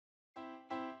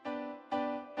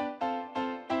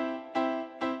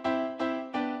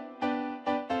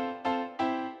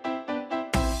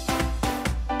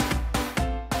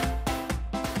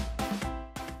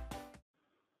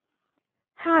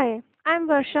Hi, I'm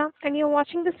Varsha and you're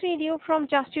watching this video from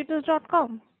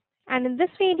justtutors.com. And in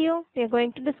this video, we are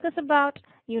going to discuss about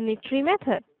unitary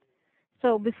method.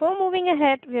 So before moving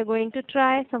ahead, we are going to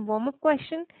try some warm-up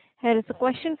question. Here is a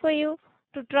question for you.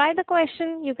 To try the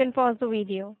question, you can pause the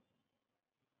video.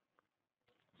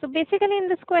 So basically in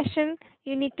this question,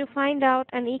 you need to find out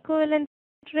an equivalent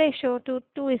ratio to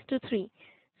 2:3.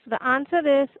 So the answer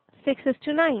is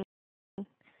 6:9.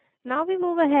 Now we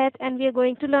move ahead and we are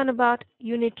going to learn about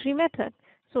unitary method.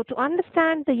 So to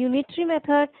understand the unitary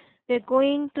method, we are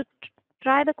going to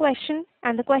try the question,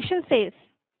 and the question says,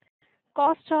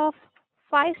 cost of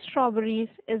 5 strawberries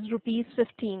is rupees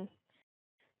 15.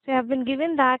 So I have been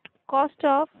given that cost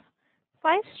of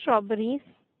 5 strawberries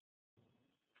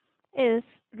is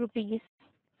rupees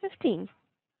 15.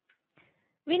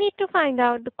 We need to find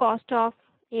out the cost of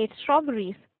 8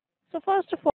 strawberries. So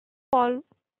first of all,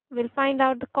 we'll find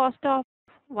out the cost of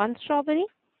 1 strawberry.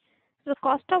 So the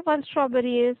cost of 1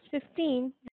 strawberry is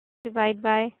 15 divided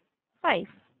by 5,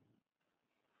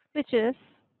 which is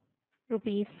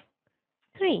rupees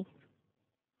 3.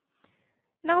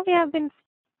 Now we have been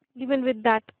given with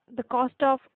that the cost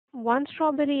of 1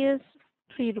 strawberry is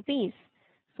 3 rupees.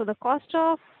 So the cost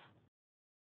of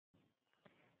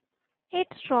 8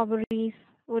 strawberries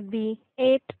would be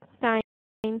 8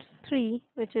 times 3,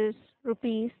 which is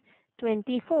rupees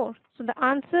 24. So the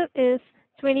answer is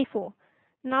 24.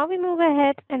 Now we move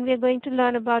ahead and we are going to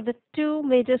learn about the two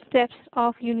major steps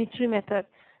of unitary method.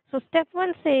 So step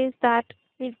 1 says that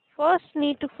we first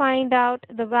need to find out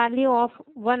the value of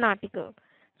one article.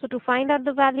 So to find out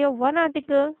the value of one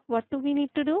article, what do we need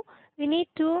to do? We need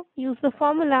to use the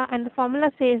formula, and the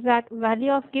formula says that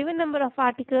value of given number of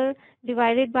articles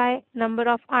divided by number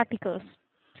of articles.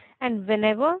 And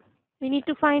whenever we need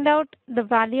to find out the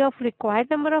value of required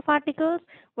number of articles,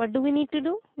 what do we need to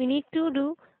do? We need to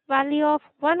do value of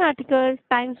one article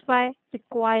times by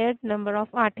required number of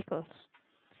articles.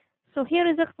 So here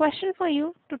is a question for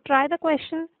you. To try the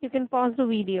question, you can pause the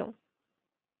video.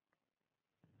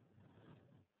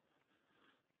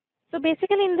 So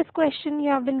basically in this question,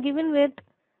 you have been given with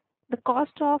the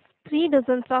cost of 3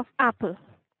 dozens of apple.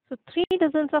 So 3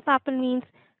 dozens of apple means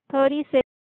 36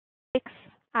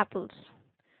 apples,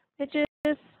 which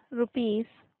is rupees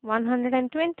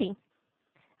 120.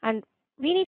 And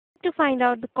we need to find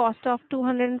out the cost of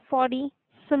 240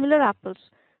 similar apples.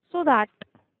 So that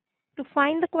to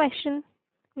find the question,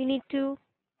 we need to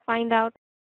find out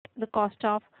the cost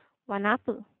of one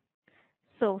apple.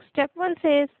 So step 1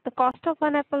 says the cost of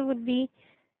one apple would be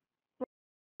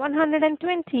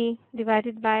 120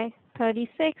 divided by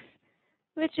 36,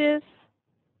 which is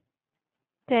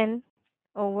 10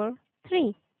 over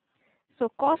 3. So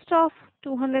cost of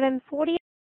 240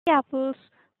 apples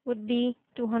would be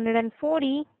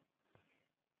 240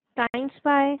 times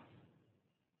by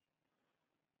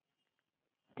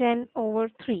 10 over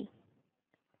 3.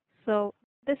 So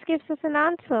this gives us an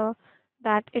answer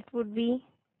that it would be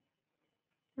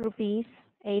rupees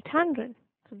 800.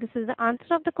 So this is the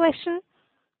answer of the question.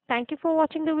 Thank you for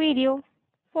watching the video.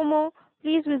 For more,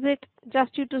 please visit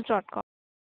justtutors.com.